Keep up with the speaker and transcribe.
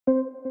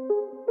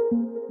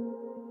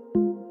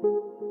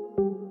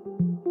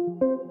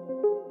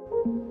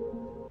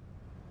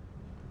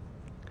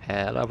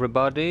Hello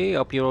everybody,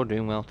 hope you're all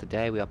doing well.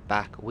 Today we are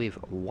back with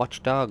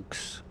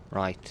Watchdogs.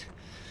 Right,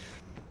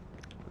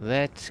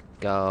 let's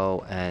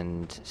go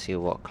and see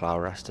what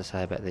Clara has to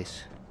say about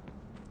this.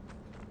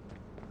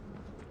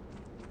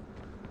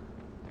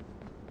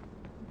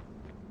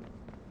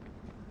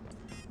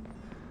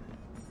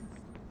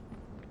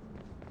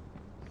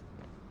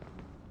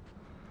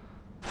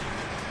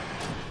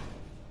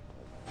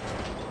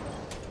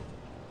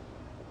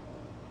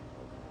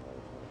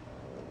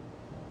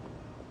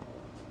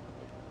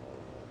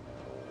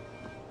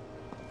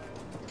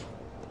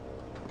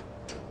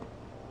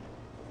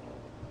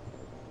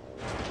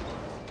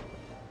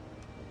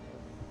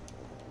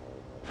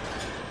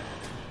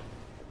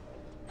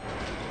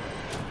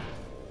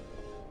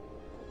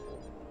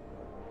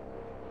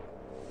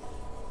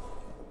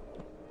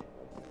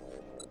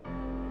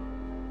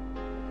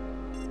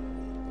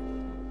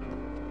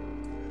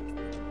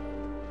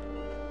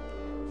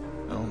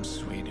 Home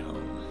sweet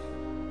home.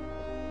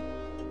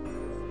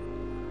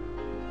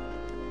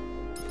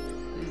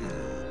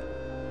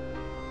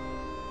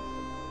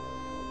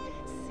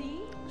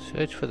 See?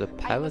 Search for the I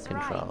power was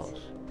right. controls.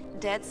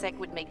 DedSec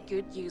would make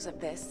good use of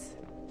this.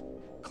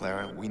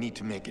 Clara, we need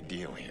to make a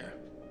deal here.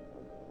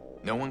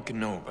 No one can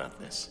know about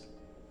this.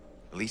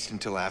 At least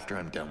until after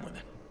I'm done with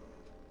it.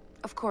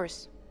 Of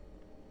course.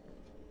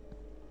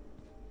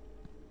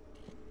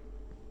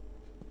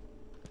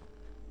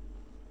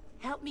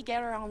 Help me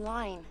get her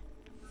online.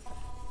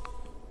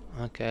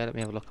 Okay, let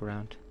me have a look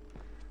around.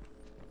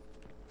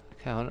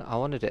 Okay, I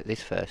want to do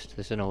this first.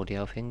 There's an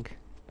audio thing.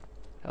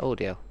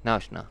 Audio? No,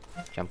 it's not.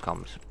 Jump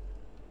comms.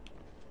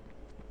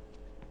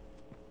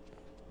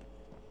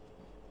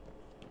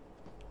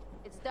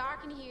 It's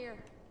dark in here.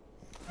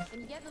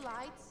 Can you get the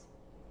lights?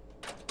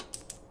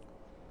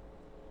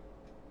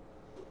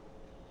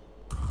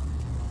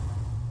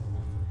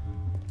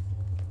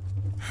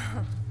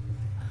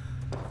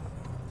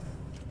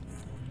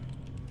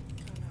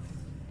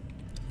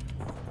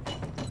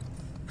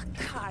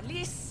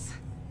 Carlis!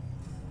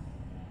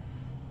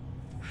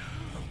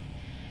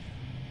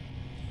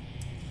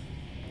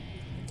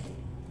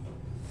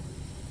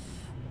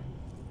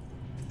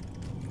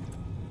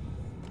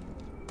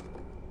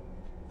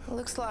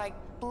 Looks like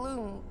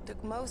Bloom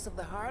took most of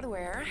the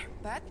hardware,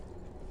 but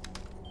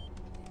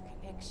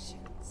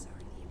connections are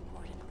the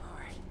important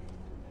part.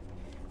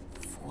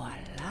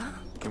 Voila.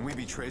 Can we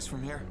be traced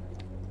from here?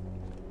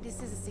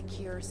 This is a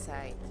secure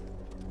site.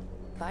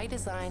 By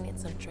design,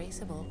 it's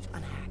untraceable,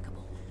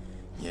 unhackable.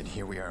 Yet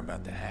here we are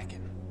about to hack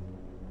it.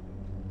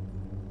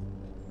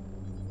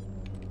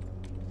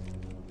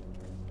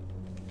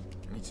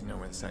 I need to know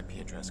where this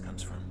IP address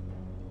comes from.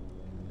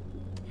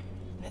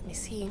 Let me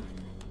see.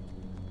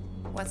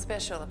 What's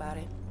special about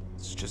it?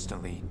 It's just a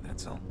lead,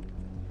 that's all.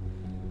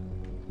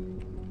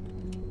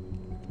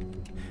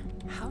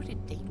 How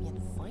did Damien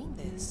find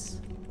this?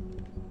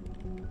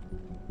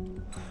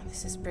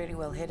 This is pretty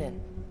well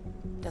hidden.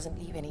 Doesn't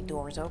leave any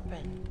doors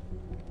open.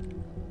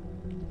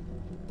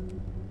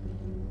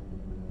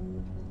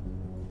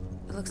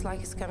 It looks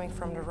like it's coming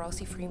from the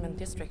Rossi Freeman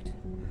district.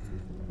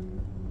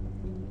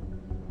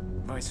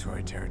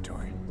 Viceroy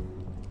territory.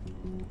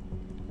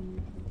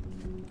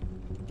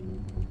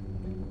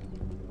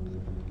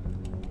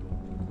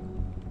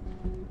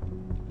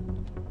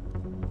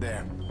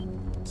 There.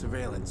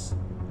 Surveillance.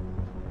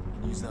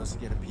 Can use those to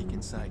get a peek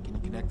inside. Can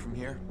you connect from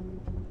here?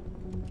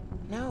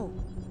 No,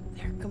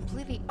 they're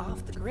completely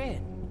off the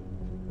grid.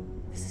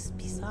 This is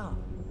bizarre.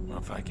 Well,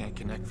 if I can't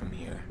connect from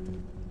here,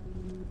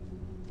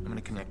 I'm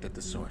gonna connect at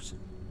the source.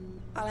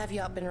 I'll have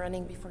you up and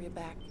running before you're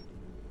back.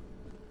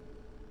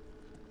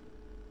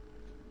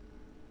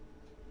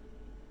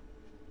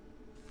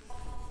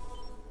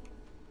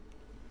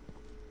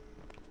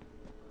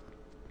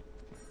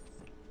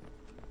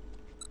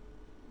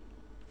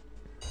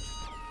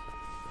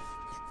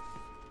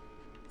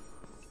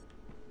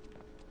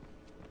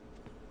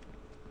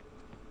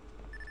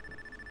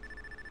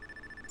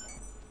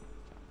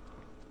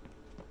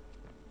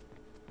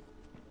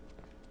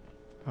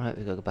 Alright,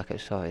 we gotta go back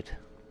outside.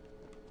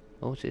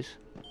 Oh, what's this?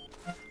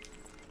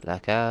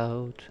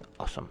 Blackout.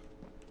 Awesome.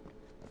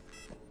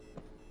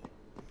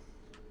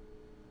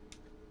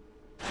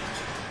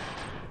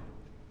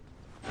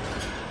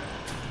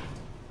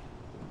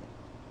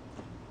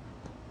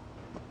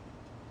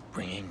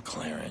 Bringing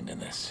Clara into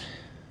this.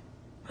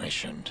 I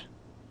shouldn't.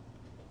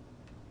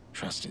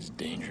 Trust is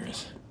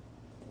dangerous.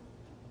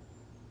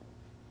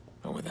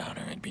 But without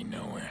her, I'd be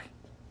nowhere.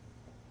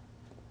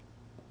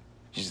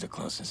 She's the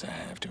closest I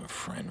have to a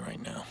friend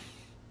right now.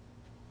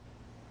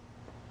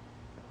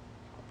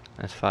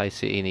 That's Vice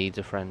City needs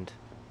a friend.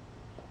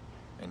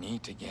 I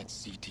need to get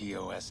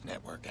CTOS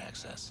network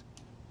access.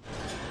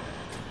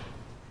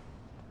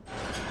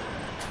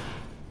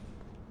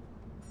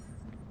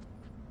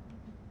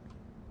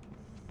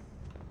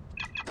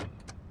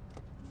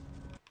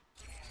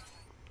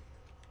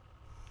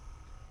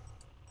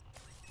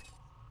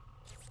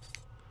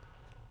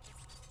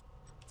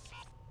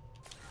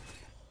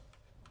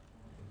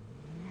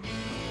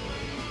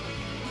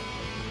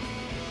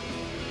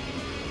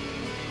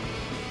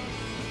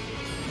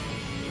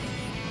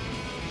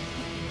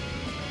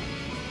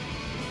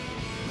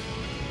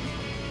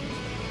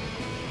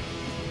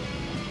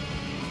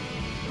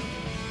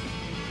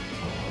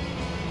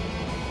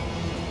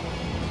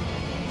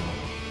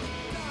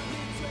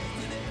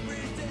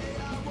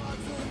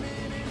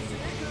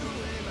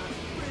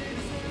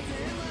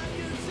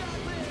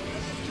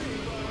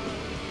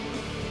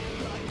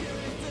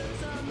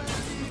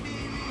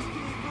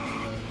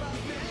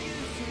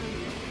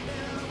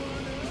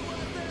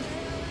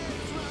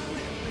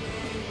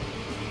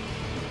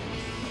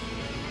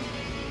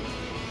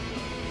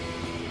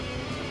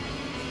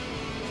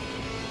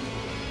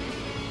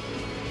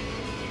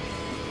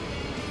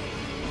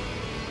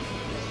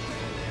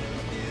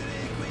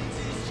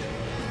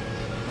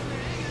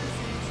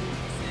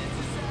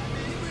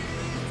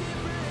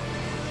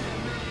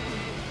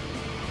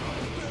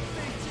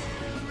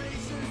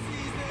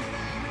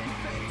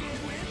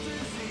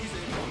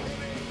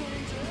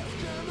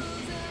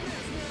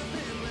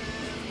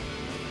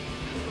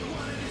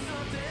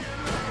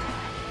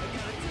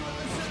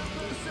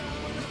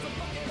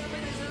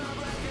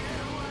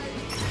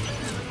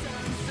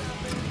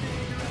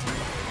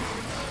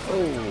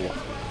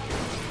 Oh!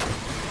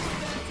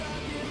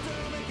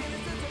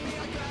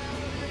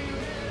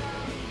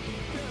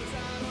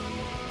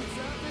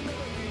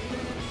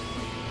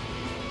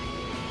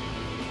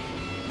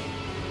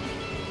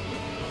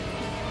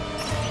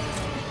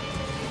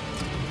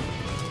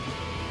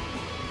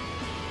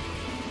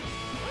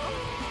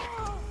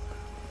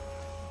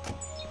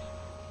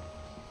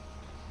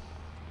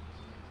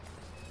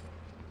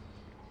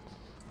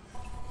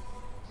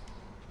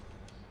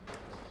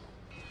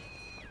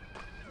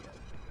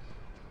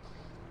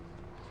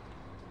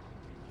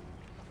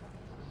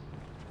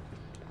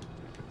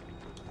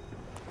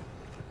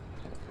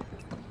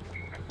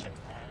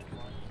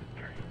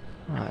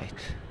 Right.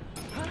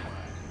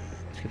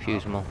 Let's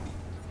confuse them all.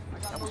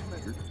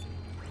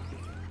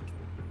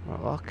 Right,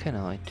 what can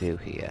I do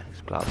here?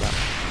 Let's grab that.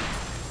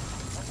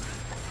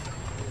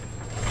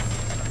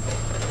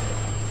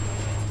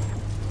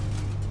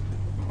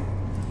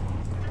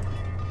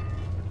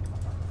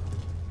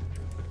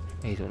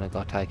 He's the one I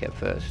gotta take it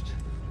first.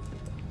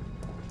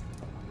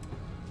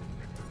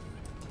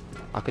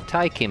 I could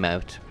take him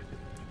out.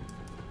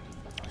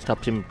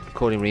 Stops him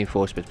calling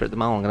reinforcements, but at the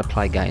moment I'm gonna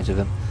play games with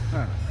him.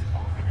 Huh.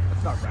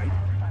 That's not right.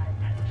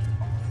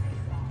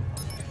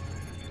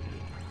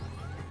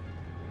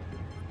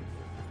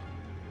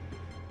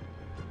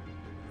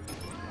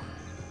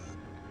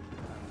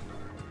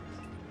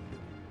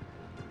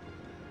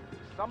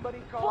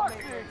 Somebody call me.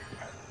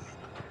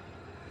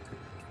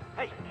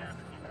 Hey.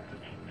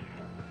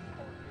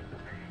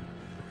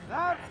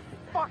 That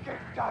fucking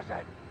does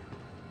it.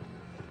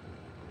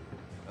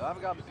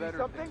 I've got better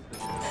something.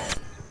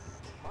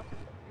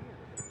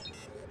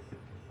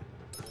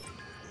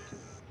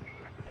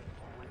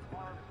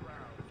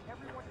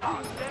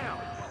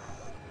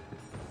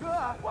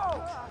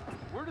 Whoa!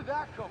 Where did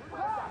that come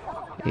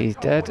from? He's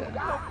dead.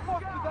 How the fuck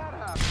did that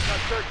happen? Not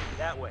searching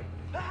that way.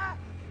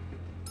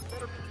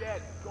 Better be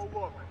dead. Go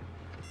look.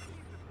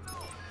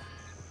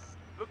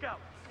 Look out.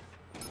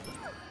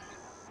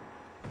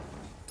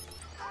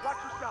 Watch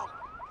yourself.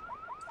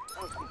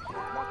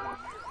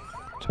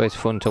 So it's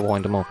fun to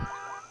wind them up.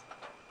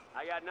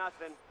 I got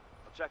nothing.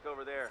 I'll check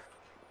over there.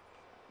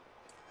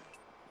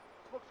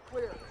 Looks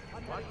clear.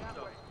 I'm heading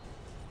that way.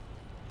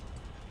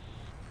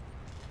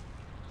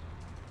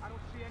 I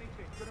don't see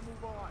anything. Gonna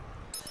move on.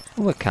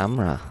 Oh, a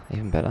camera.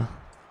 Even better.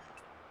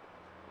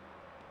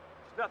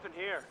 There's nothing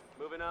here.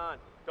 Moving on.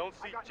 Don't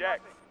see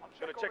Jack.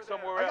 Gonna check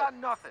somewhere else. I got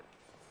nothing.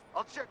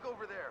 I'll check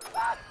over there.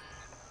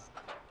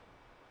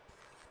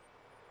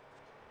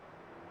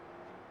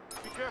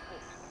 Be careful.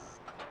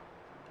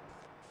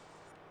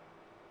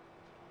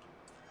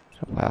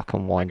 So I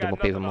can wind them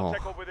up even I'll more.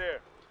 check over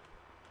there.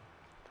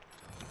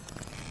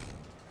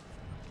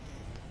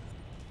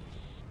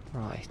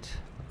 Right.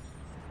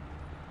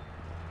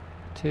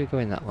 Two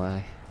going that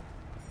way.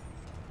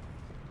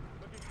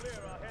 Looking clear.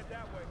 I'll head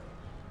that way.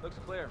 Looks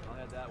clear. I'll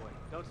head that way.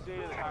 Don't see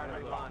anything hard to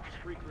move on.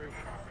 Just regroup.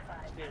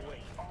 Stay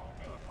awake.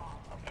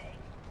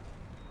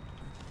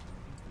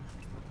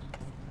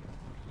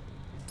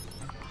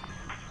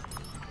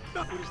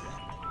 What is that?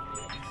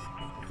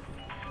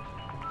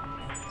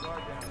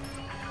 Guard down.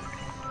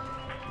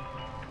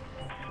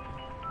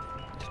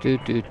 Do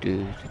do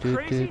do do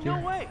Crazy? do No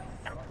do. way.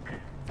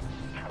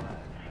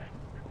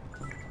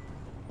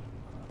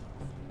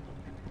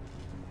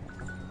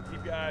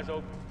 Keep your eyes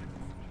open.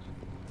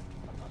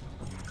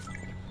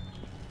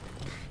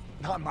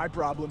 Not my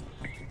problem.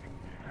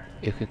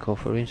 You can call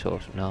for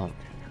resource. No.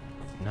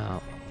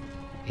 No.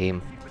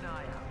 Him. Keep an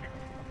eye out.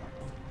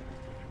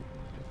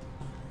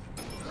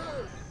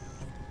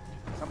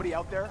 Somebody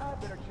out there? I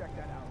better check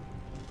that out.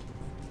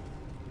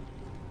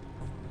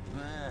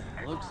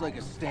 Looks like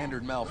a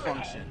standard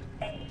malfunction.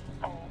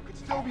 Could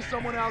still be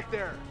someone out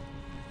there.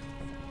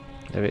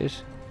 There it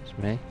is. It's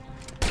me.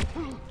 He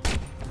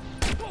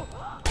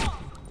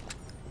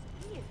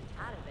is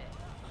out of it.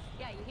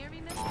 Yeah, you hear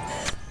me,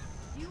 mister?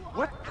 You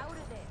What? are out of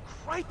it.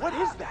 Right? What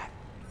is that?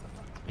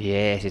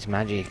 Yes, it's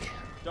magic.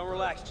 Don't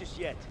relax just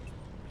yet.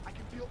 I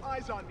can feel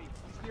eyes on me.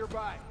 He's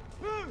nearby.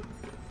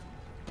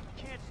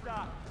 Can't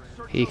stop.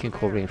 Search He over can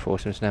call there.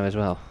 reinforcements now as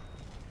well.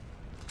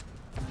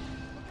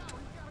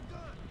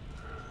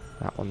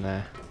 That one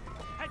there.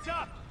 Heads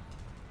up.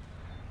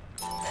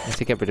 Need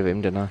to get rid of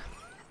him, don't I?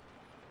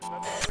 Nothing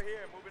over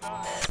here. Moving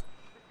on. This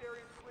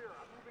area's clear.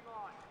 I'm moving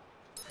on.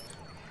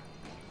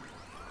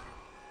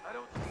 I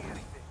don't see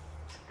anything.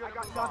 I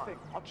got nothing.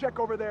 I'll check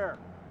over there.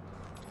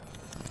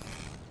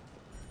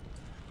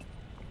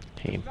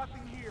 Him.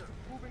 Nothing here.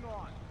 Moving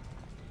on.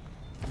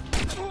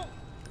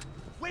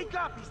 Wake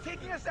up! He's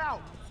taking us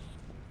out!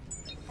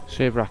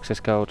 Server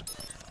access code.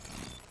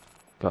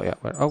 Got ya.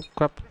 Oh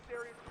crap. This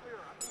area's clear.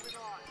 I'm moving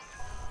on.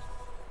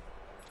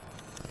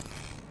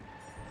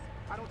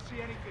 I don't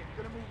see anything.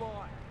 Gonna move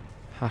on.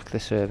 Hack the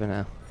server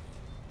now.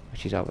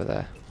 Which is over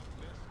there.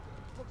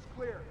 Looks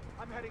clear.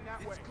 I'm heading that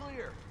way. It's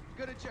clear.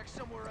 Gonna check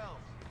somewhere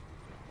else.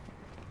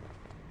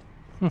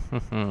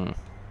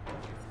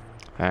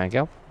 There we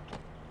go.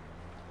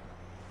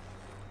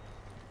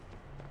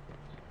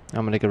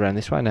 I'm gonna go around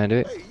this way now and do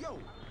it. Hey, yo!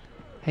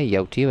 Hey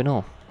yo, to you and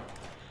all.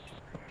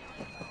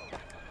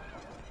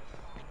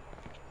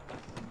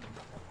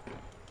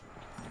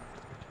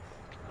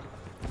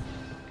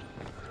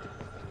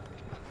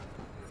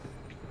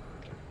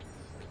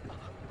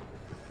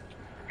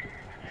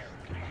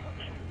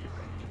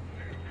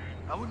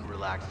 I wouldn't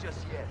relax just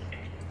yet.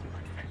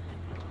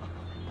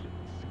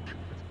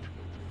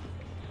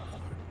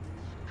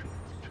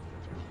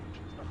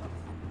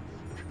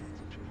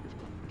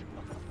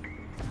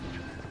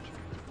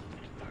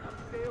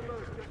 Stay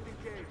alert, just in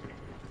case.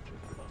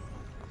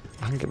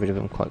 I can get rid of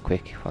him quite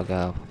quick if I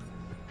go.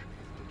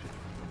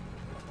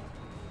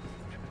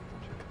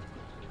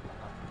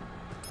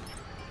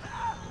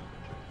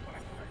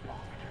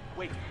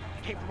 Wait,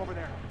 it came from over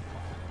there.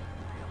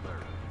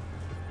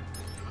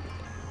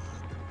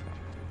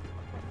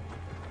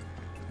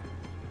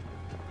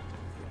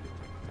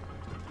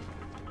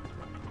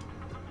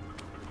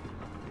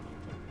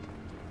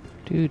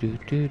 Do do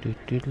do do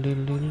do do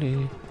do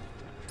do.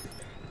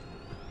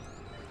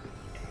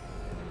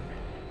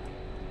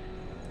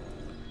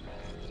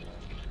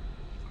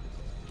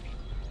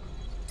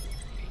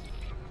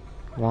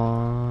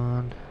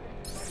 One,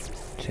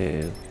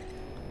 two.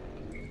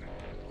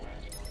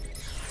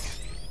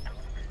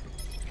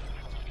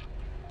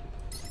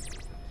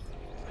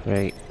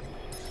 Three.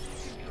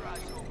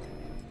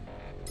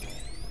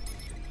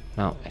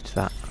 No, it's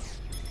that.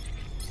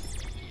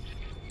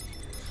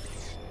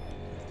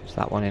 It's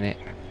that one in it.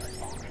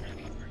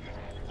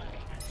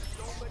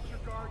 Don't let your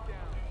guard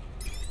down.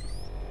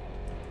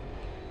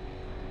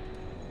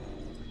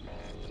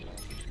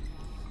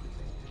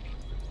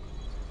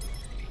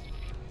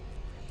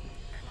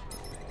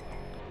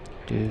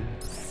 Do.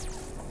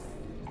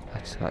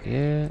 That's got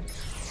you.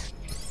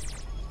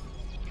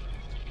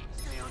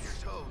 Stay on your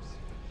toes.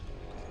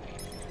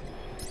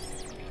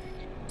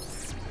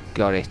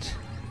 Got it.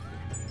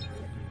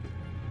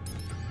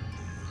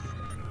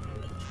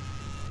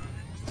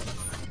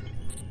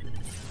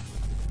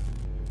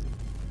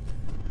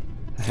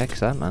 The heck's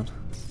that, man?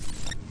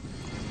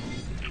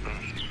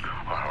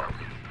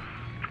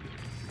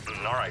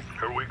 Alright,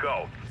 here we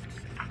go.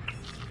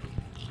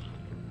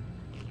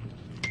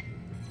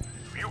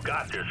 You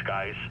got this,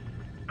 guys.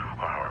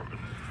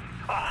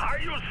 Are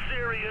you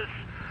serious?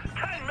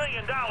 $10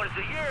 million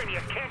a year and you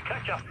can't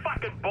catch a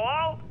fucking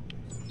ball?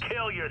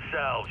 Kill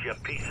yourselves, you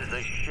pieces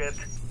of shit.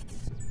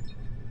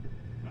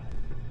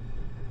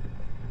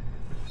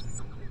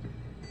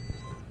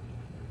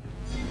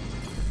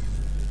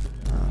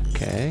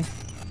 Okay.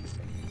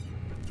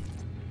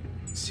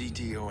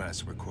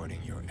 CTOS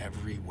recording your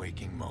every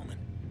waking moment.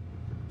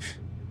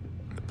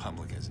 The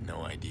public has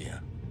no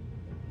idea.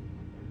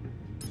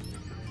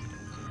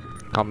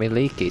 Can't we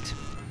leak it?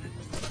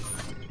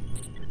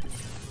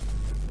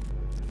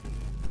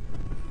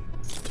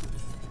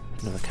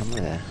 Another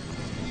camera there.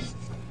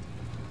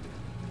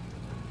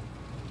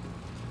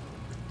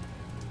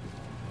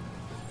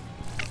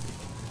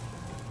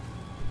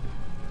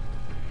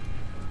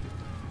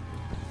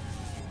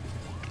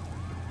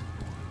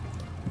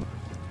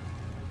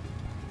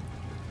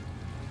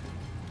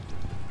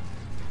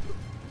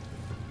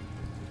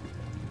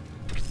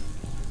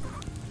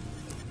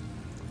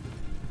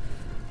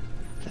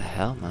 The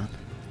hell, man?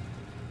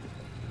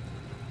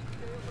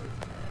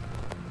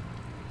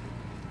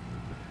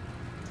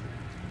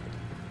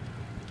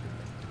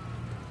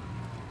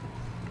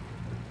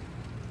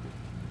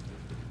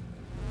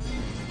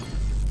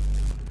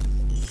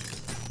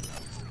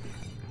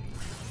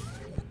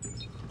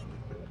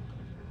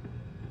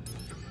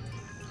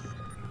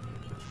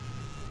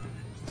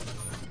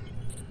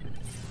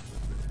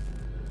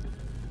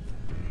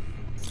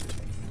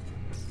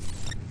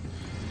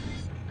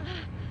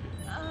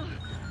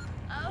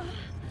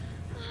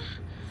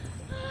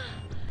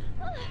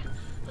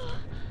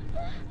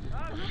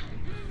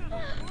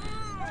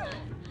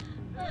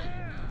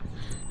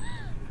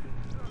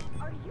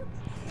 Are you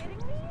kidding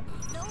me?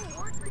 No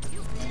reward for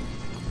you, bitch.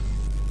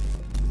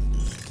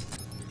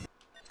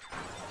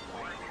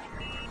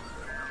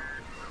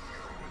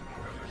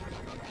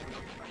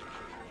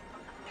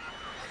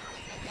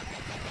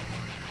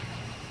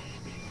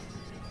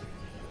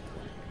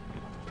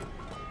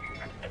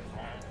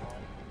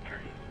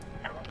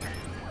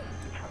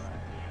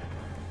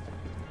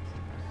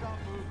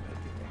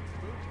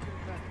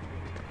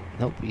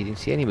 Nope, you didn't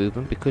see any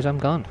movement because I'm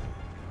gone.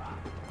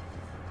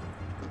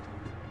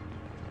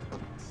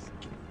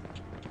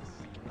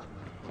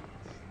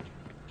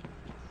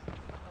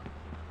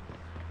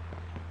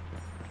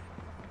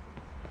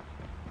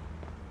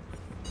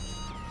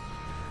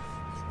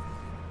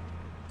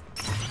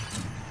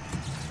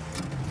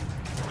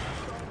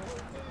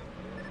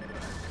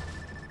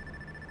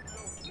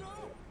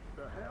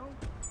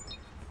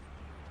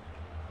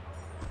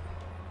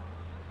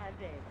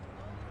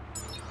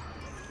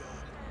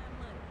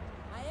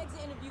 My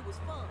exit interview was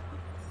fun.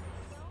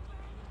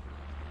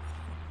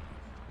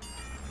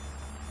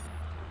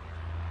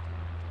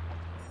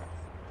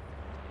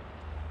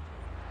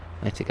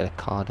 I need to get a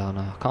car down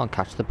now. I can't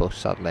catch the bus,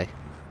 sadly.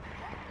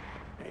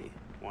 Hey,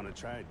 want to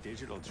try a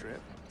digital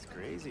trip? It's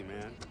crazy,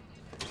 man.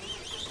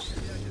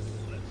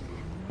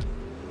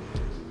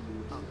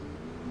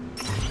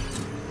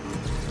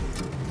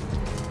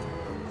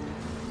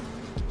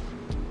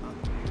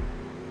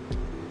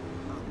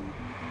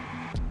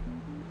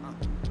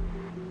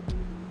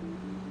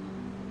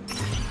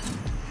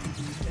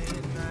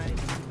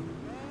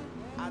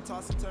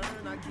 toss and turn,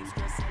 I keep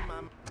stressing my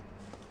mind.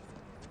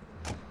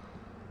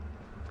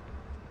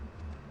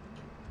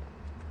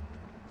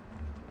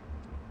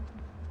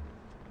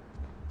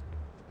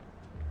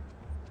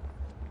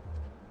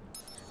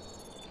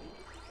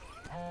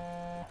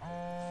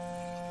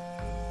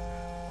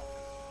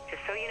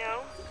 Just so you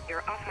know,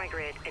 you're off my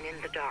grid and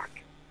in the dark.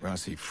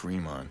 Rossi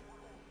Fremont.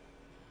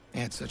 They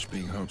had such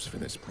big hopes for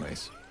this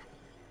place.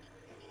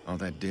 All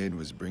that did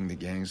was bring the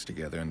gangs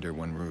together under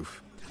one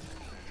roof.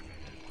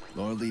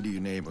 Loyalty to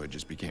your neighborhood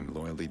just became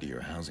loyalty to your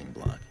housing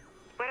block.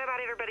 What about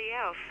everybody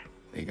else?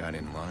 They got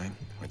in line,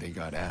 or they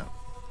got out.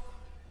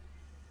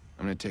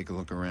 I'm gonna take a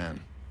look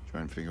around,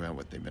 try and figure out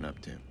what they've been up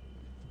to.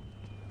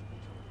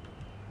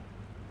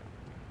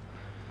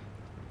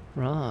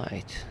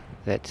 Right,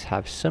 let's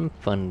have some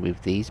fun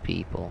with these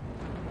people.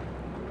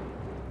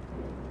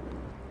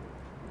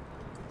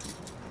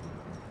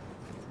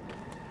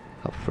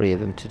 Got 3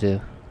 of them to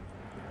do.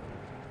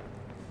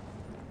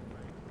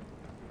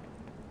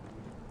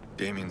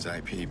 Damien's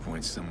IP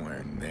points somewhere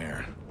in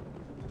there.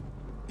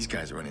 These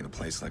guys are running the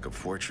place like a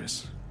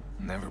fortress,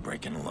 never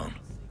breaking alone.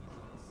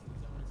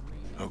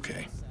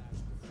 Okay,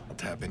 I'll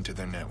tap into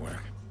their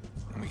network,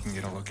 and we can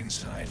get a look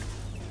inside.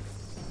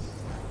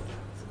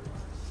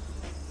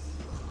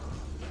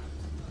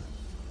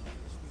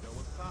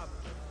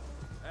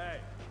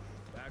 Hey,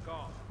 back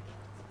off.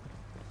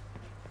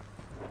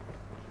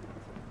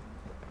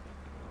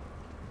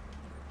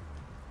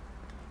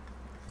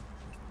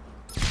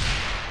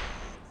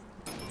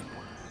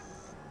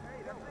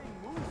 Hey, that thing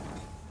moved.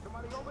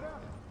 Somebody over there?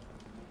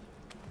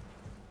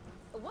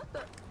 What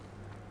the?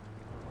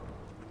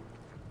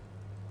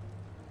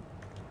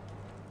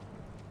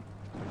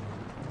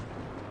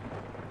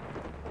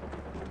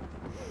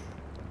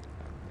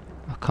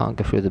 I can't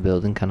go through the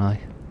building, can I?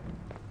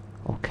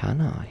 Or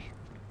can I?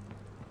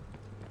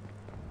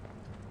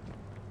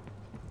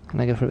 Can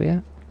I go through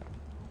here?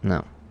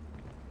 No.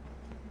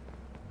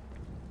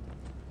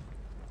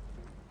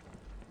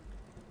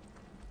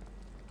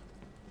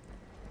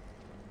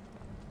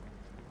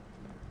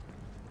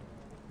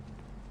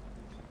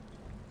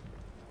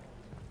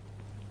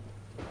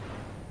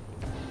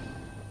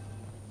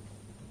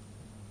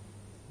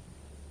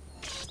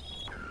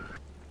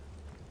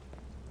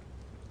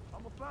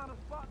 I'm gonna find a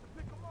spot to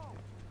pick them off.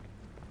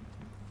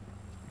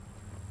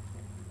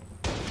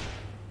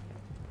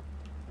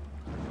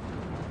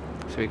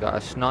 So we got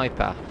a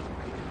sniper.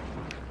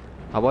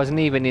 I wasn't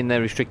even in the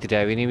restricted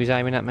area and he was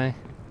aiming at me.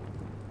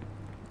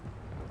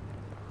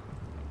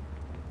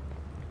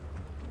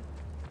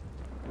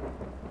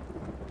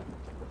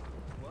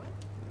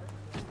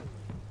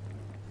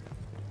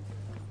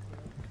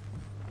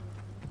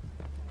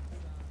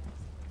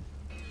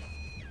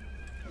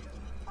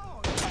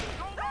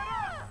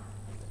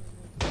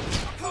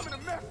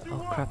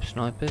 Oh crap,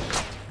 snipers.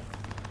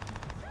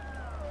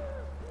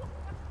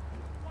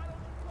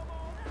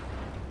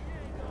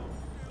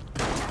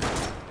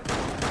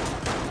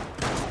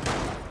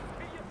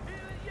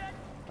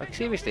 Like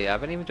seriously, I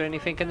haven't even done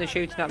anything and they're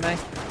shooting at me.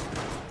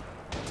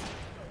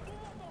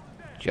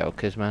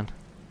 Jokers, man.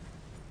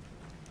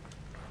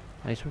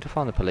 I need someone to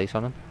find the police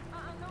on them.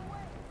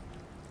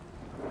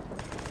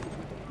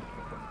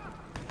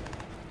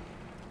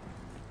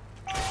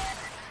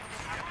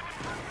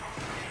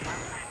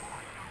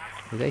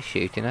 Who are they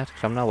shooting at?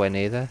 Because I'm nowhere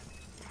near there.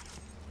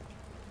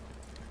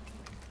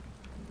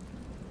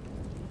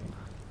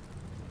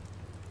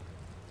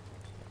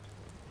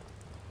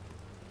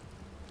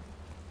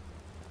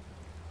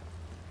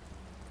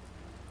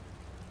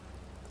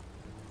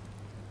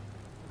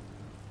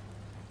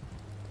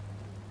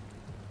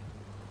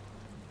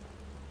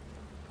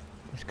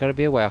 There's got to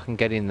be a way I can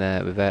get in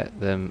there without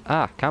them.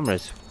 Ah,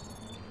 cameras.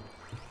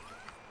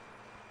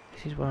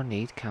 This is where I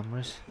need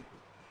cameras.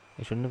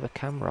 Is there another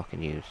camera I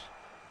can use?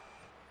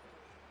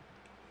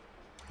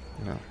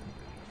 No.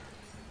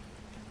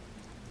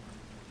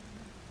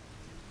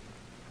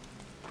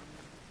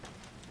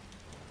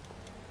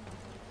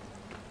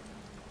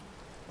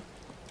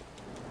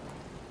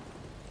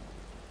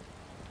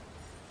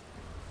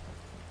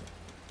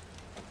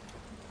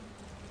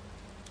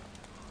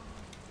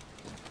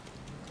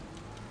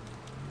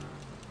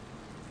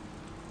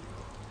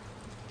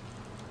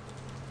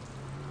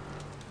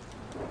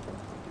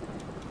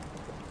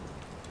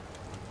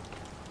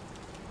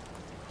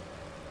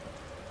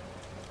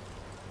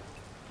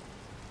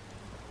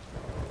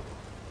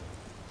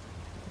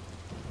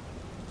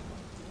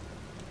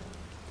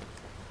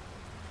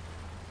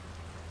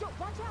 Yo,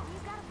 watch out,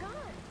 he's got a gun.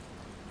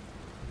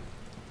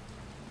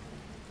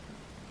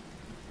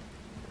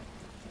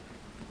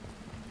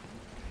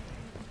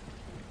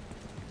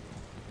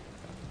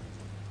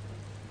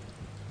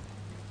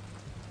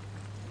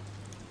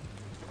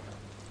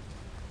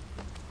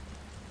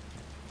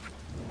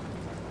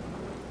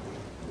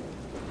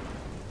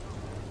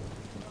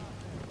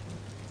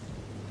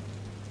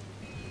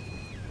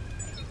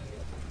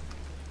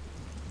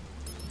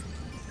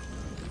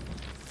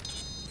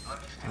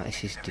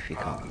 This is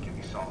difficult. Give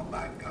me saw a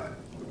black gun.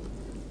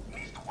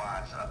 Needs to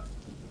wise up.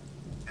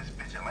 This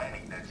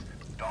vigilante that's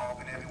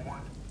dogging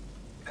everyone,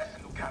 That's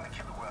the new kind of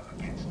killer we're up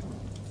against.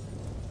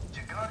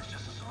 Your gun is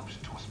just a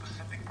solution to a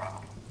specific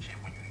problem. Shit,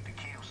 when you need to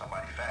kill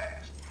somebody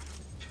fast.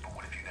 Shit, but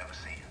what if you never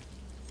see him?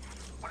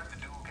 What if the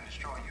dude can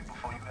destroy you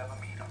before you ever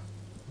meet him?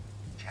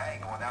 Shit, I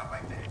ain't going out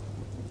like that.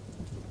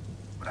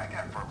 But I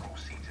got front row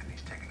seats if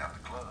he's taking out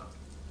the club.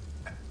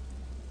 But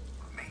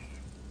me,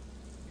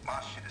 my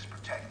shit is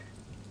protected.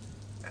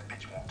 That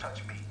bitch won't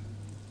touch me.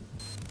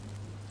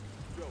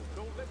 Yo,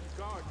 don't let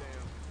the guard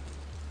down.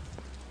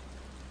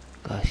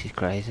 God, she's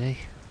crazy.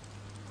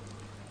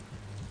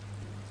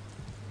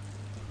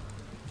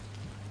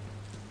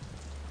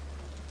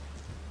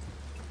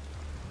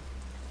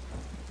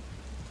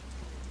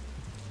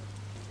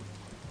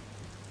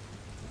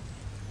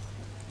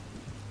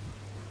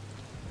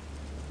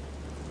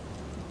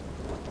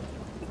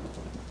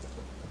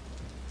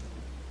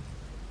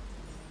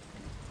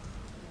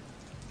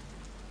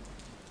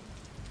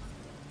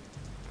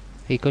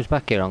 If he goes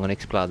back here, I'm going to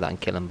explode that and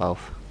kill them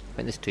both. I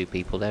think there's 2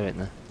 people there, isn't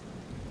there?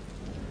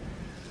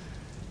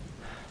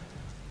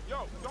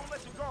 Yo, don't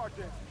let your guard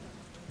down.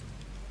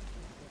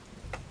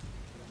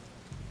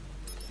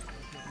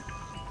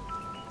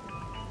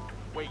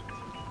 Wait.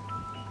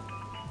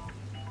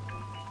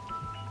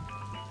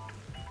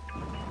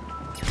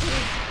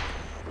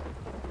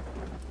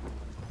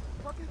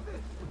 What is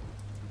this?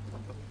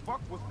 What the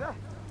fuck was that?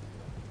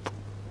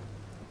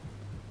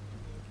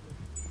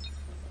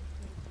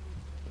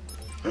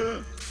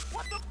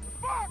 What the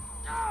fuck?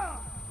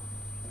 Ah!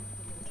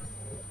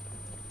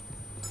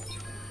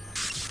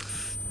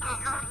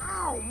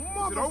 Ow,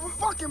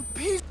 motherfucking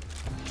piece!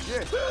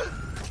 Yeah.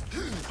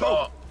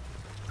 Go!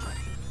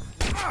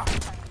 Ah!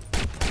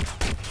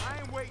 I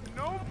ain't waiting,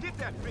 no. Get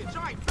that bitch,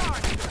 I ain't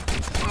dying.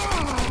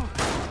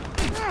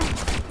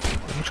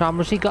 How much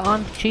armor has he got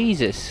on?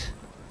 Jesus.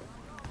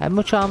 How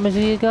much armor has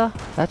he got?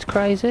 That's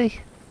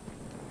crazy.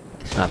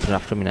 Snipers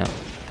after me now.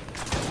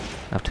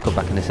 I have to come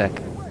back in a sec.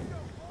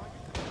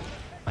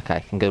 Okay, I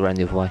can go around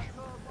the other way.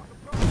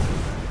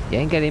 You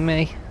ain't getting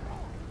me.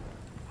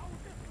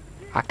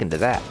 I can do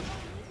that.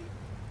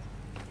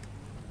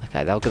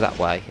 Okay, they'll go that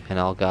way, and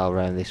I'll go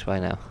around this way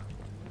now.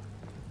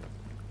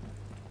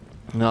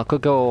 Now I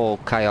could go all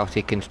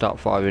chaotic and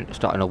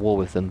starting a war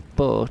with them,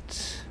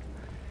 but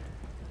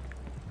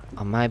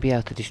I might be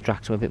able to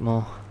distract them a bit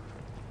more.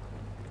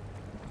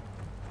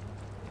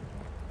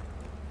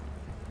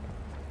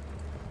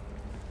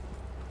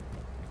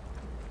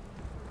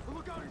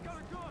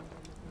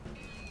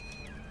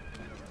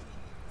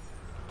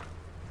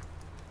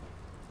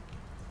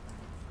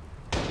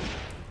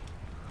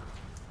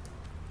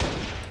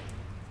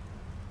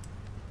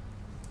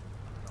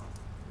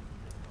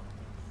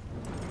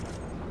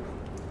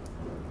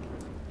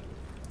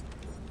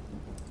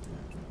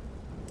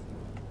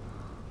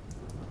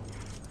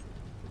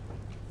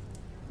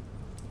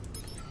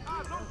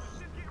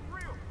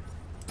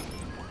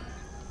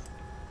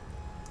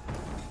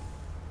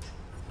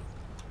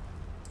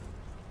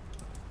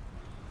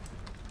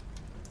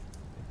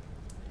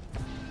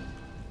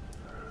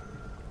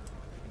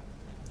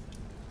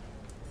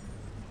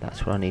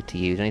 That's what I need to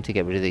use. I need to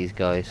get rid of these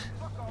guys.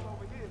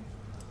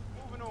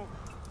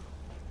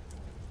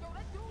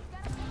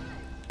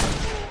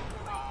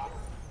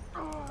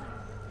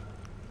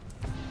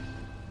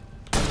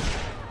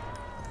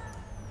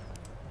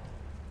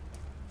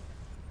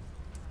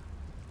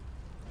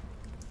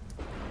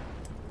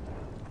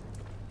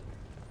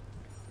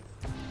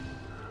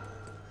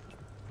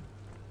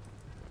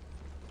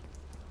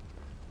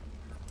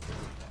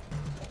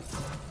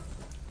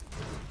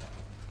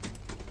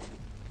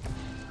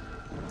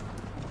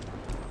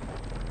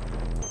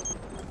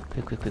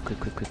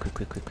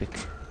 Quick.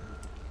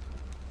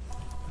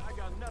 I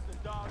got nothing,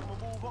 dog. I'ma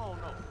move on,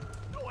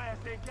 though. Your ass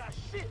ain't got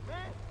shit,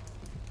 man.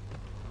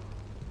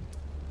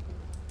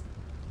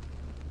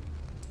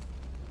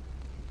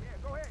 Yeah,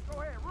 go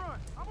ahead, run.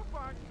 I'ma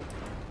find you.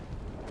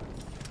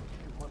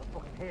 You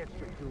motherfucking head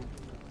straight, dude.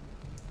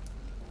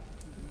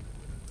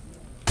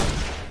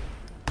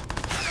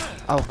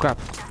 Oh crap.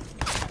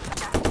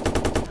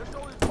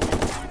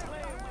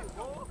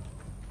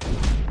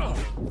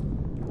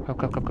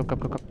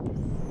 Crap.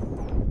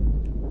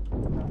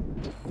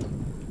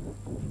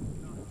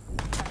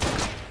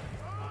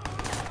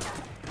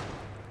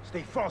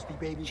 Stay frosty,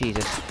 baby.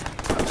 Jesus.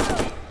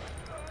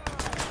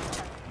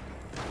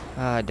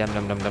 Ah,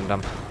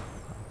 dumb.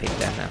 Big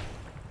down now.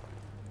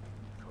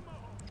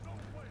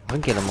 I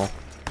can kill them all.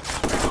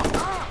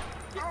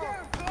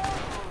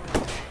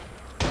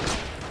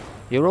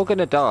 You're all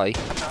gonna die.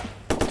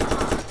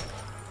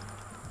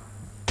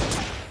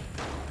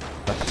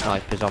 That's a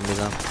sniper zombie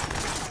though.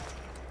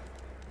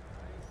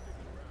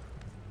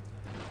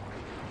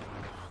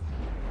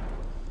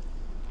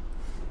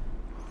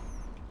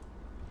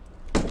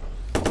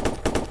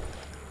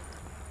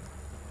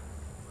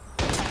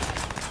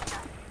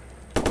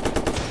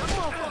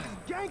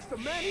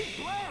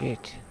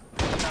 Shit.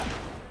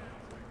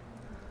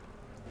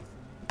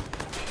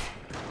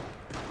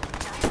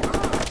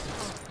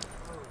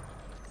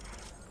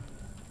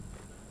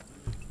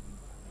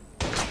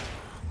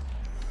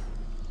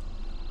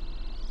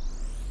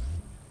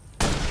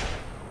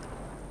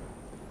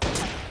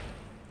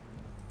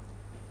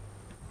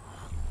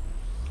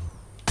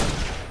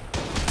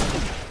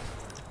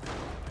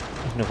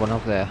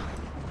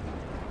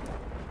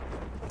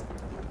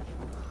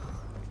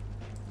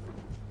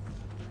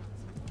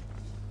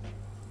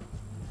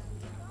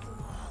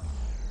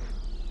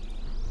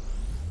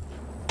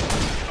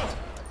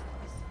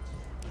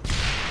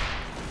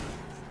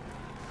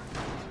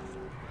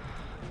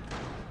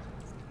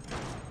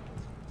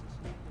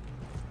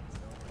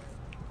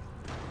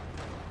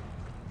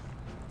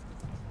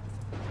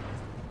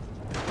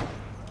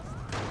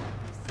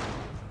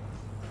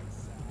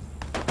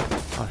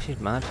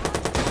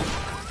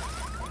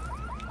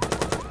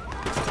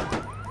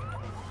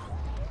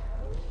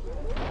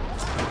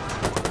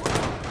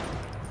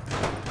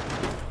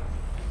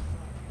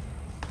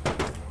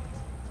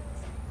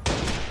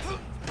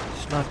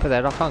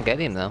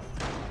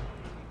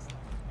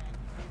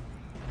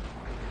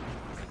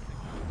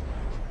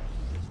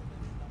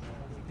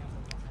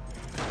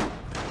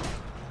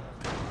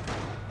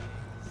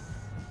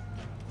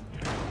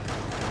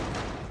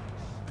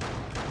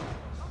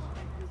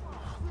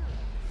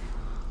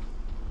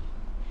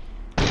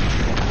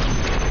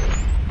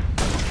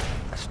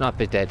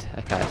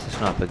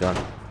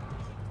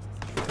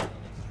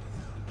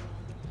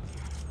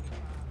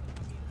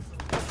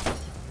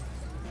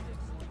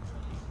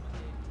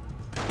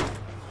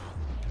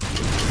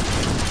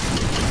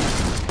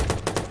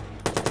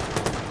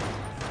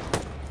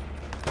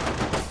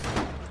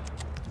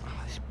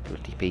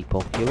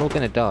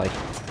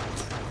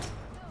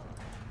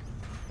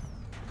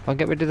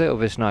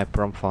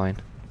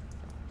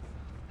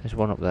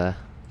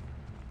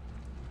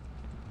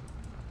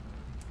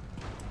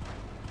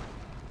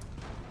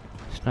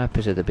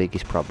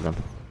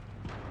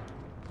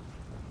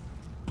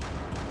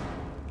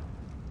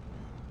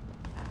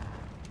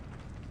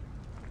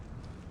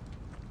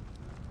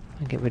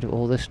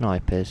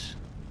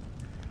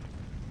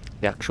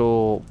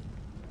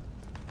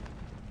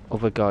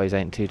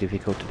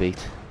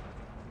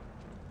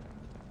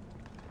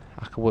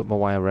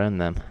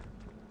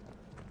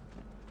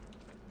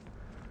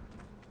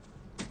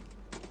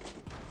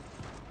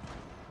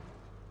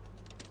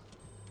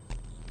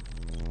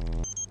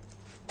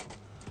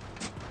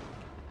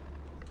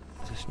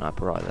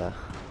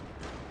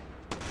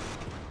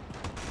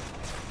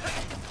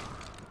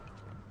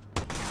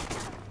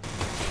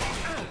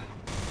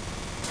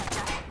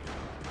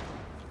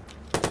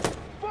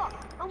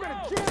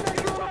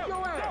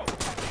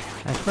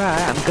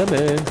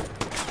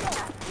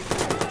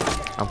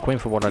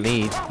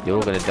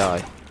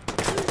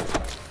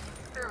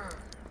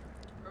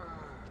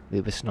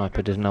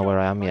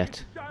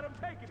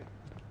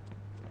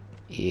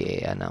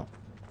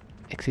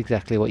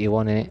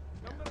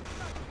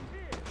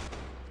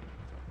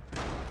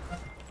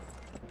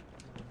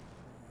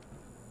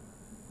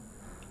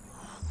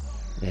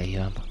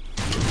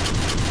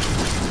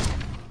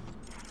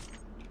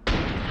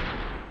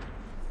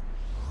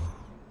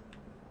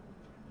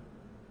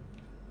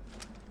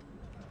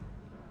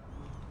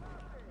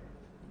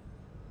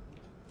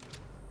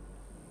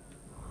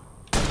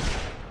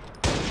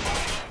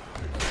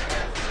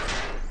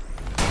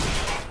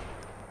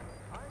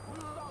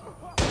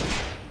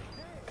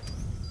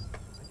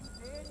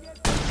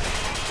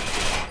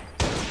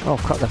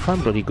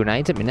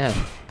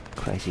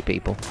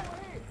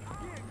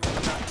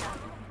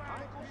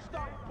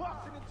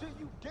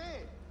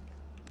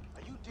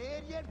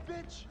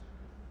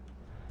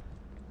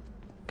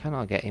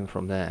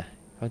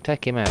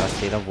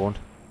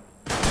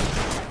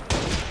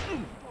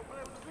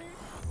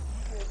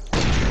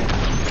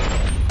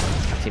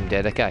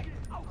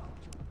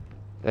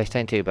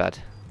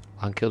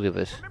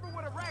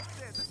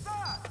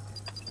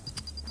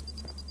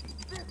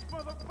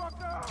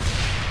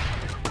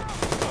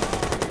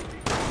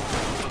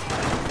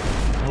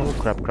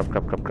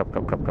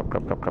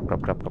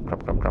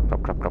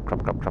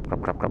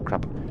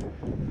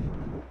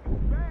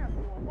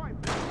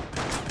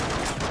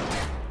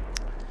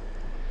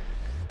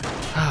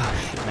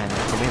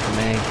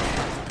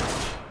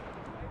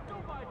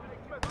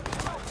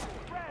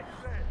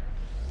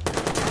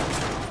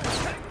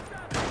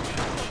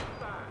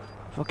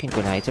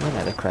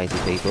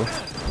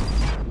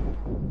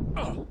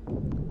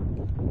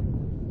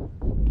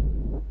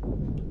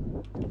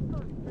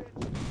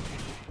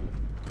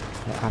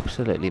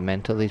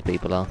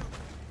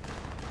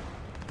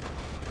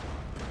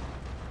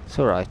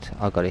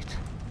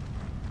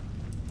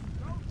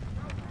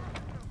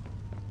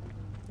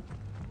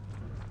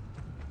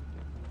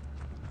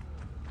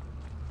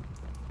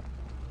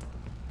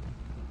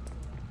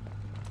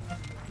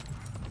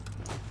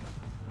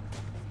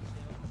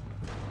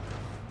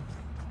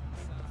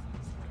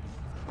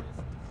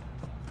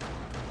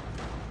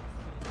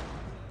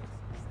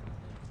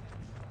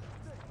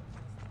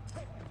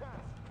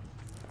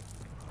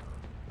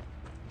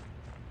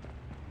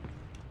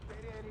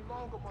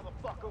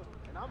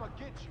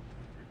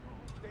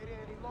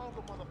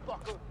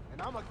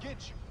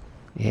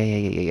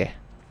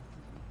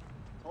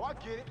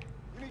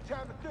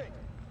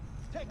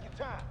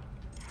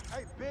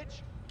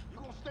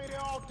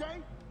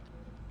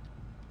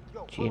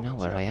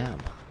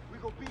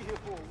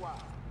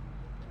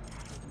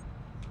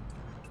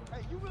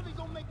 Hey, you really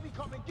gonna make me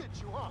come and get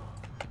you, huh?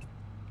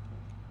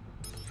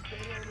 Stay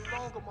here any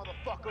longer,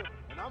 motherfucker,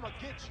 and I'ma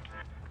get you.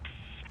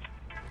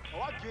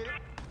 Oh, I get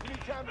it. You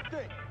need time to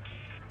think.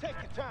 Take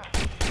your time.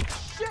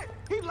 Shit!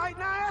 He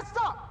lighting our ass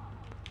up!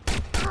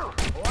 Oh,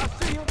 I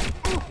see him.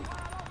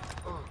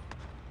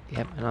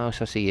 Yep, and I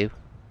also see you.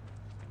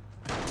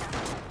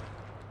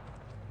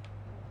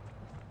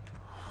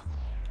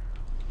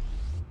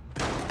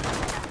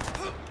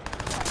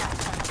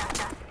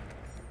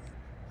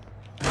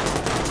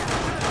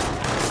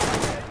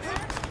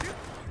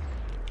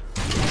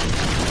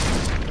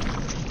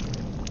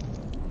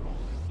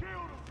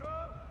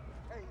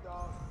 Hey,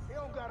 dog, it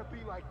don't gotta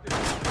be like this.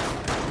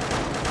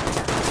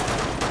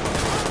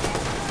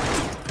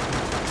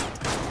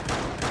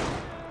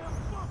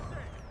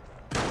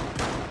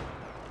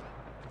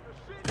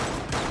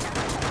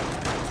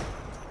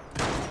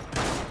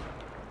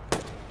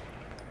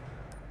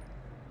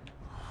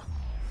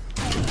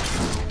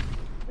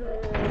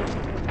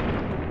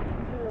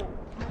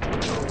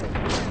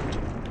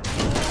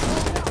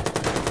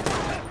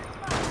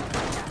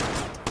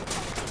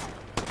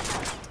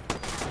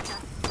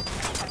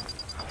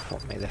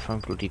 Fuck me, they're from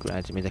bloody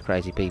grads. I mean, they're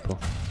crazy people.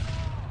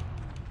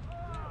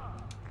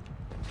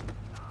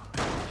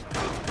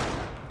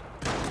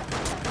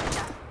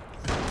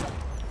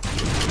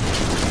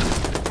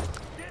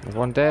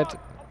 One dead.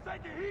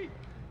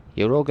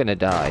 You're all gonna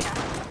die.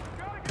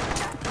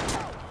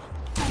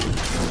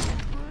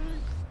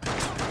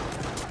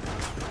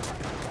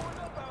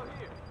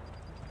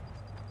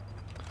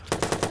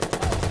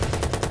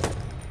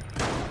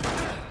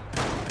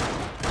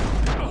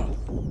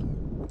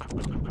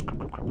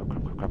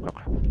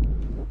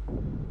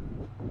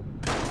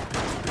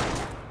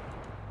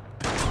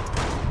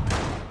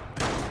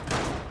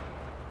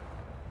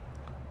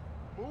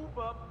 Move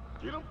up,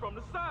 get him from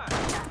the side.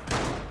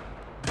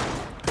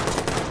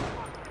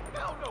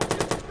 Hell no,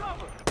 get the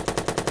cover.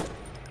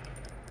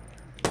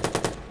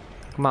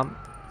 Come on.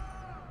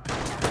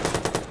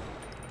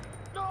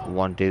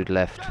 One dude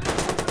left.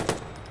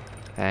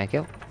 Thank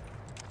you.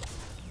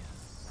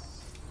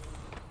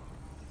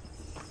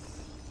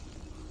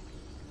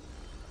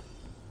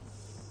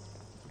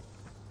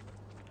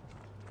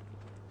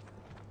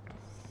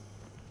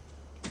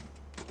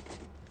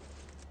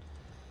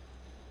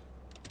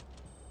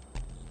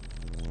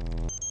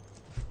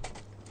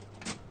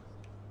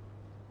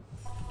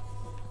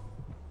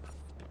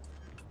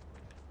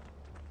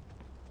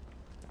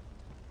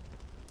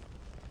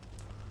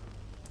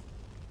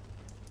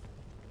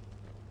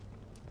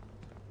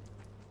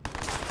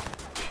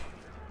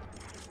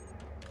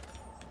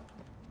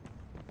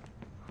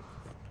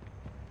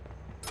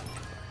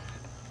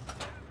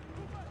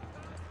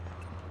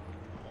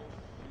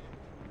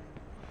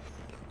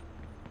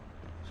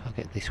 So I'll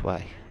get this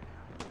way.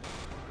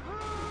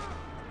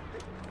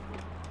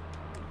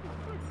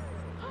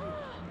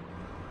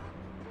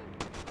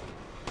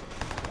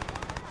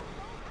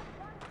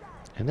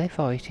 Are they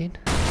fighting?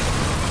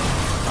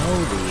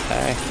 Holy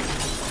heck.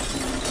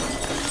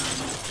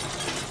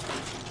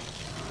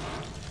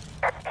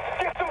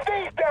 Get some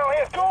D's down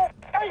here, dude!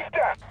 Ace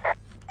that!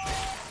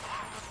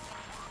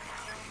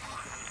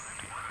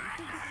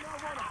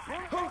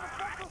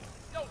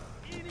 Yo,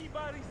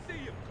 anybody see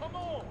him? Come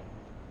on.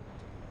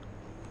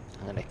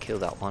 I'm gonna kill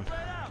that one.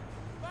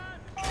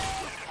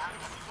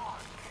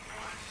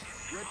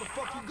 Where the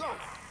fuck you go?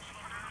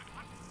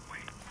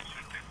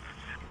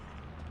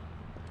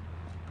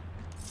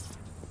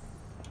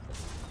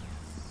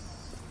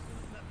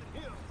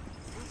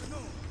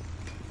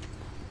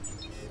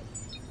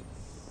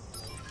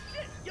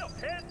 Yo,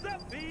 hands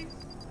up, B.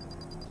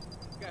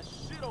 Got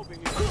shit over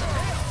here.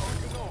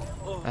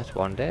 That's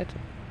one dead.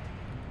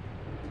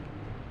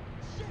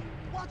 Shit!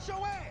 Watch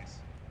your ass!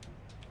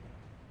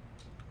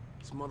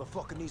 This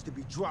motherfucker needs to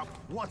be dropped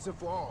once and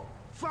for all.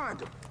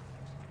 Find him!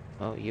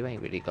 Oh, you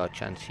ain't really got a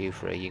chance, you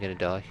three. You're gonna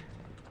die.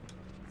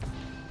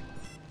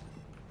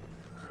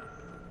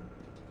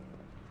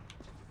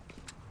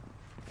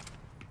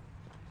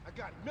 I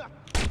got nothing.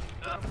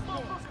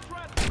 Motherfucker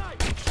tried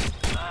to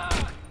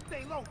snipe.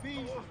 Stay low,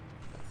 B.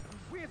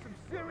 We in some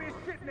serious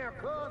shit now,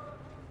 cuz.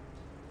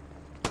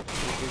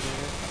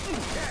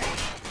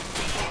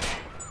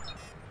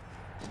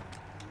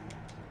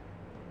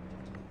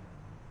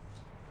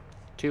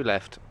 Two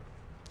left.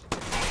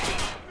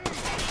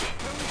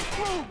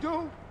 Move,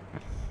 dude.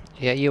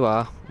 Yeah, you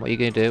are. What are you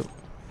gonna do?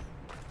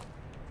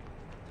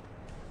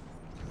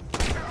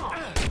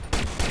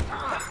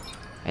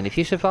 And if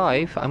you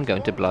survive, I'm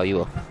going to blow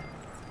you up.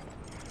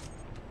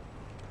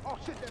 Oh,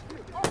 shit, that's me.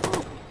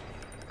 Oh.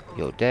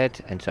 You're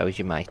dead, and so is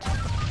your mate. Hey,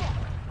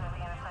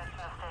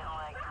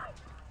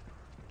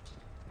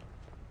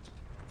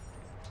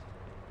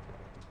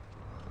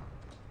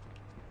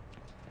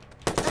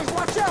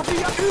 watch out, B.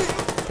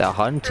 The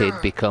hunted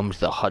becomes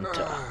the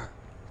hunter.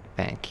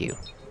 Thank you.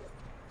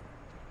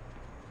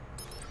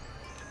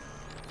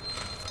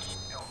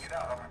 Yo, get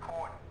out, I'm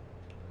recording.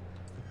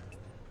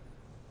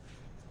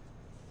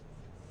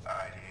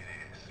 Alright, here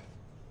it is.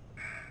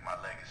 My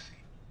legacy.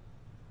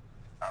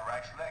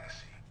 Iraq's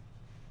legacy.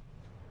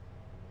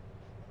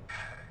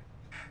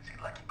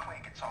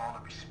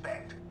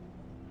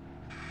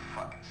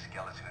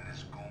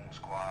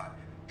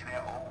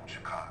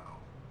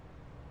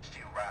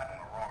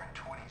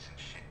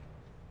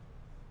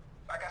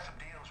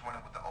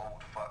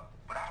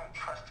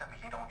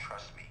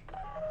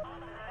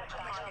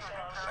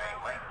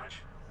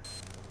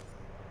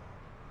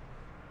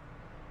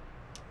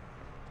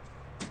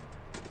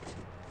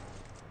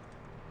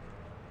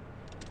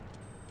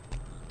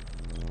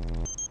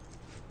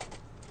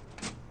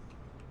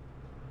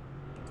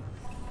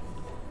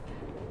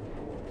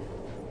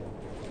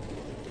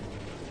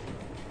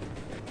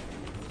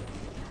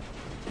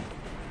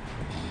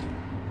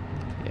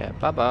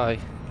 Bye-bye.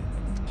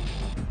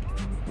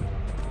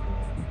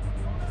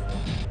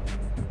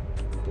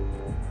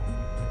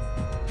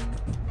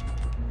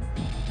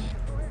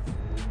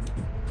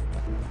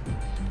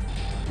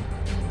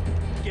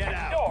 Get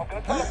out. Yo, I'm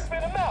gonna try to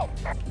spit him out.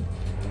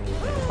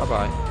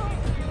 Bye-bye.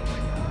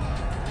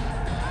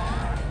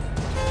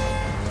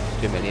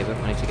 Too many of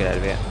them. I need to get out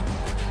of here.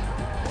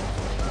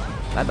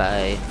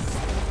 Bye-bye.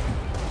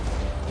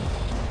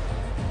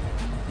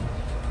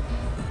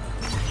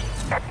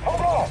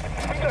 Hold on.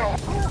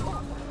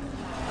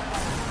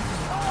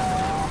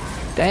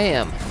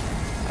 Damn!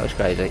 That was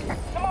crazy.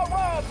 My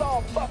ride's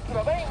all busted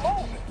up. Ain't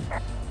moving.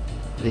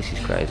 This is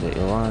crazy.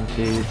 1,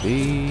 2,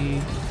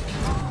 3.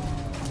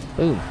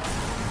 Boom.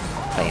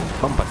 Playing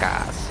bumper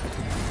cars.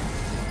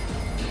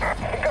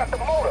 We got the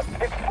motor.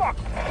 It's fucked.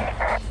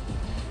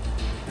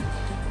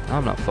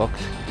 I'm not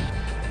fucked.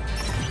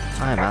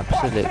 I'm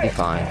absolutely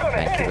fine.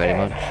 Thank you very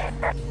much.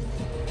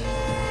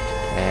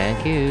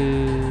 Thank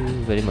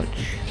you very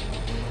much.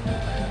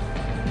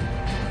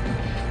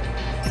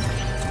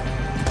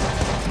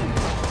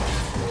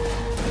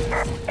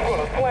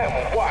 Gonna slam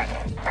him. Watch.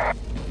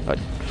 Right,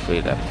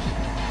 3 left.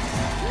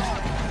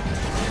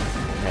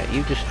 Yeah,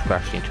 you just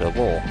crashed into a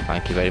wall.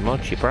 Thank you very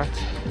much, you brat.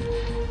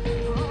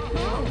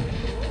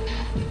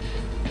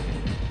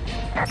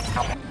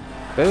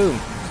 Boom!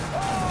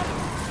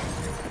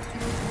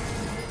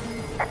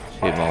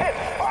 2 more.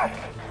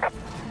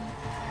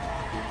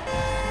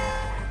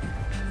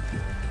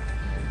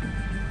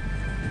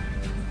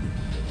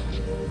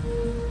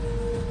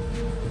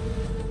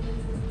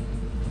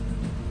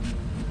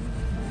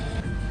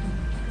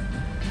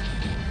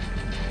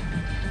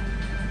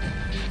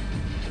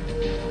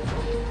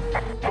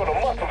 Gonna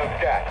muscle this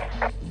guy.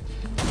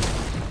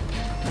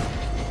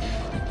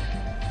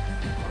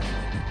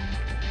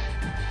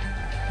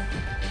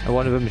 And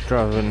one of them's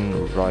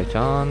driving right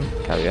on.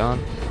 Carry on.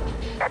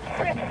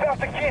 Bitch is out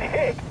to get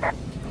hit.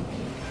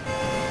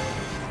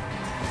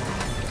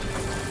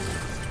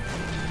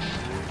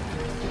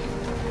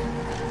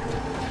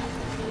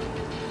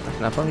 That's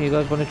no problem. You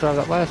guys want to drive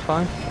that way? That's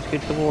fine. Let's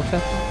get to the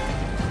water.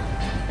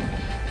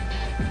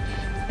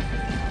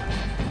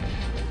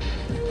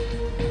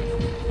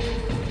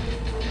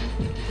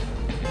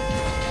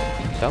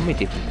 So many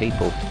different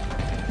people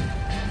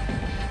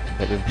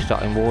that we've been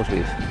starting wars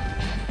with.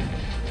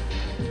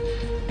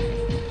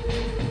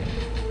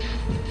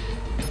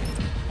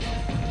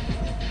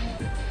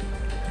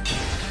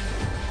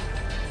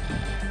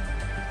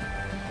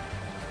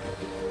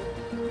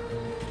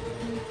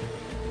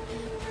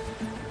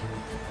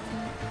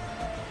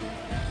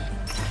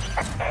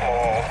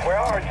 Oh, where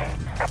are you?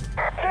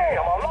 Damn,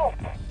 I lost.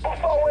 Who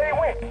saw where he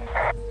went?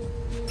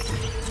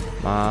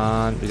 Come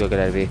on, we gotta get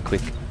out of here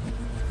quick.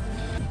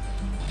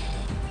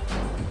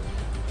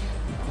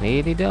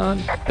 Nearly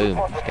done. Boom.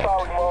 Escaped.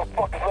 Sorry,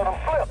 motherfuckers, let him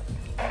slip.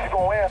 You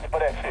gonna answer for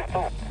that shit,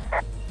 too.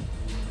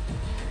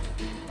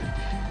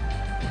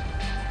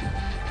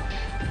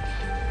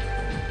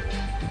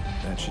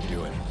 That should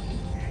do it.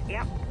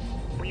 Yep,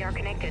 we are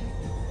connected.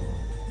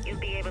 You'll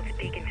be able to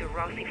peek into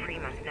Rossi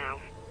Fremont now.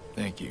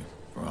 Thank you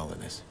for all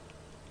of this.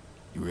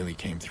 You really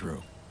came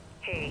through.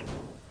 Hey,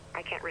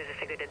 I can't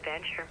resist a good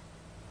adventure.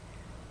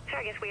 So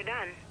I guess we're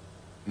done.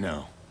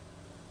 No,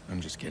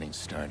 I'm just getting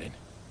started.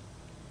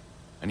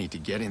 I need to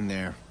get in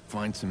there,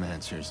 find some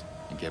answers,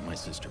 and get my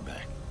sister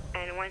back.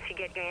 And once you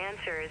get your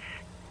answers,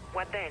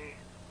 what then?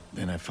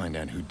 Then I find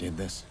out who did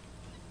this,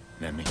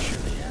 and I make sure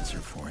they answer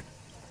for it.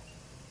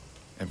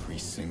 Every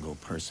single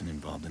person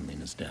involved in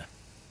Lena's death.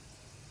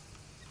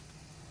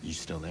 You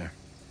still there?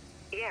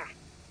 Yeah,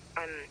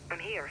 I'm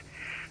here.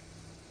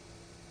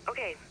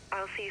 Okay,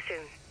 I'll see you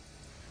soon.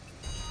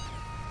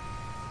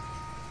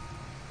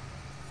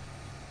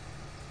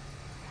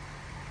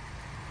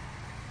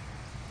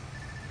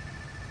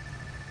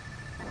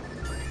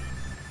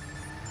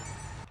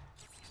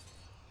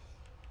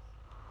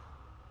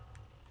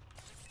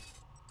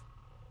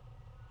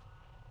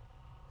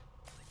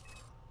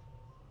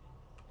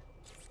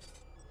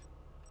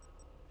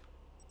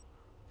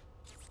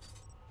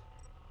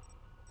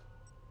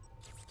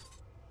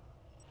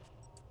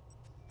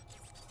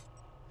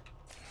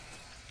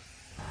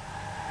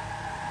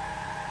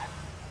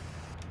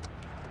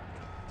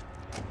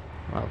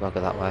 Right, we'll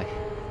go that way.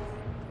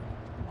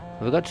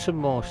 Have we got some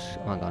more?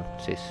 Hang on,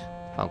 what's this?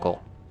 Phone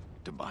call.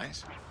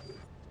 Tobias?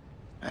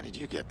 How did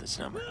you get this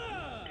number?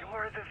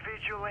 You're the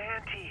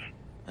vigilante.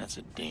 That's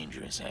a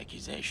dangerous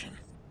accusation.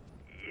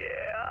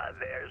 Yeah,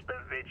 there's the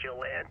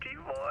vigilante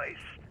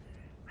voice.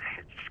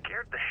 It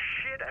scared the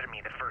shit out of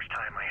me the first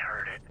time I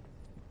heard it.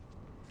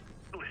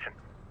 Listen,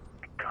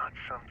 I got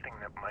something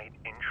that might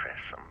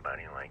interest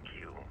somebody like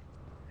you.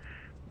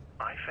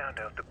 I found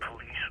out the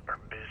police are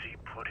busy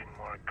putting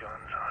more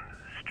guns onto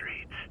the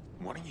streets.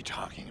 What are you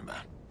talking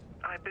about?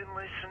 I've been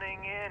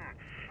listening in.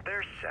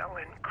 They're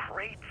selling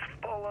crates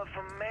full of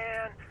them,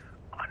 man.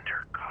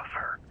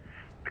 Undercover.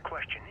 The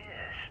question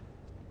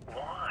is,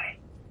 why?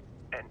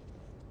 And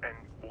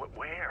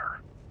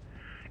where?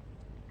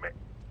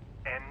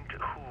 And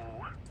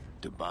who?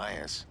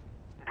 Tobias.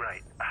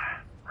 Right,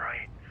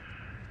 right.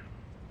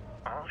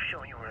 I'll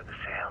show you where the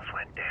sales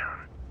went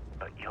down,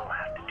 but you'll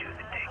have to do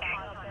the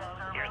digging.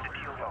 Here's the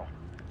deal, though.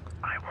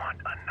 I want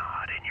a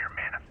nod in your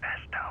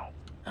manifesto.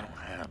 I don't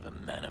have a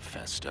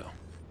manifesto.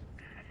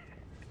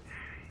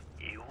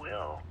 You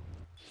will.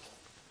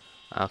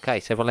 Okay,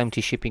 several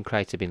empty shipping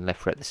crates have been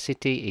left throughout the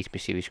city. Each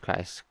mysterious crate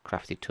has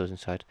crafted tools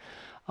inside.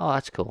 Oh,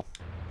 that's cool.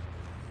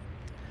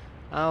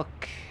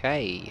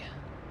 Okay.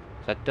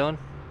 Is that done?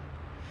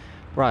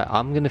 Right,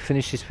 I'm going to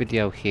finish this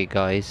video here,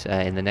 guys.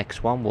 In the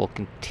next one, we'll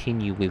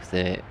continue with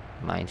the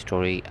main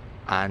story.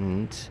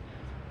 And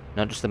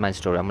not just the main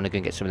story, I'm going to go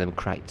and get some of them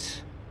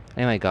crates.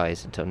 Anyway,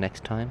 guys, until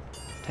next time,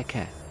 take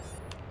care.